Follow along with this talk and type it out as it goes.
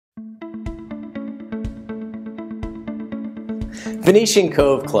Venetian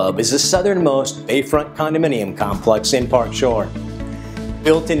Cove Club is the southernmost bayfront condominium complex in Park Shore.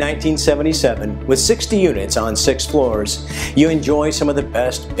 Built in 1977 with 60 units on 6 floors, you enjoy some of the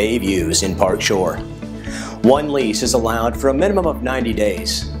best bay views in Park Shore. One lease is allowed for a minimum of 90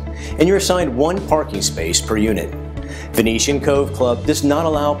 days, and you're assigned 1 parking space per unit. Venetian Cove Club does not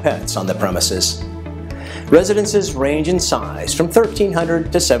allow pets on the premises. Residences range in size from 1,300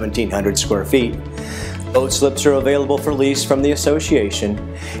 to 1,700 square feet. Boat slips are available for lease from the association,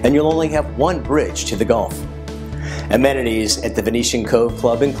 and you'll only have 1 bridge to the Gulf. Amenities at the Venetian Cove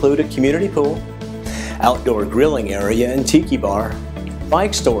Club include a community pool, outdoor grilling area and tiki bar,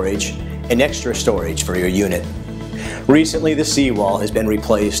 bike storage, and extra storage for your unit. Recently, the seawall has been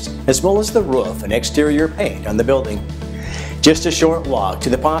replaced, as well as the roof and exterior paint on the building. Just a short walk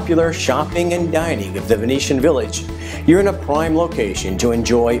to the popular shopping and dining of the Venetian Village, you're in a prime location to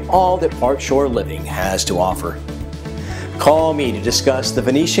enjoy all that Park Shore living has to offer. Call me to discuss the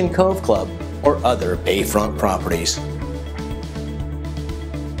Venetian Cove Club or other bayfront properties.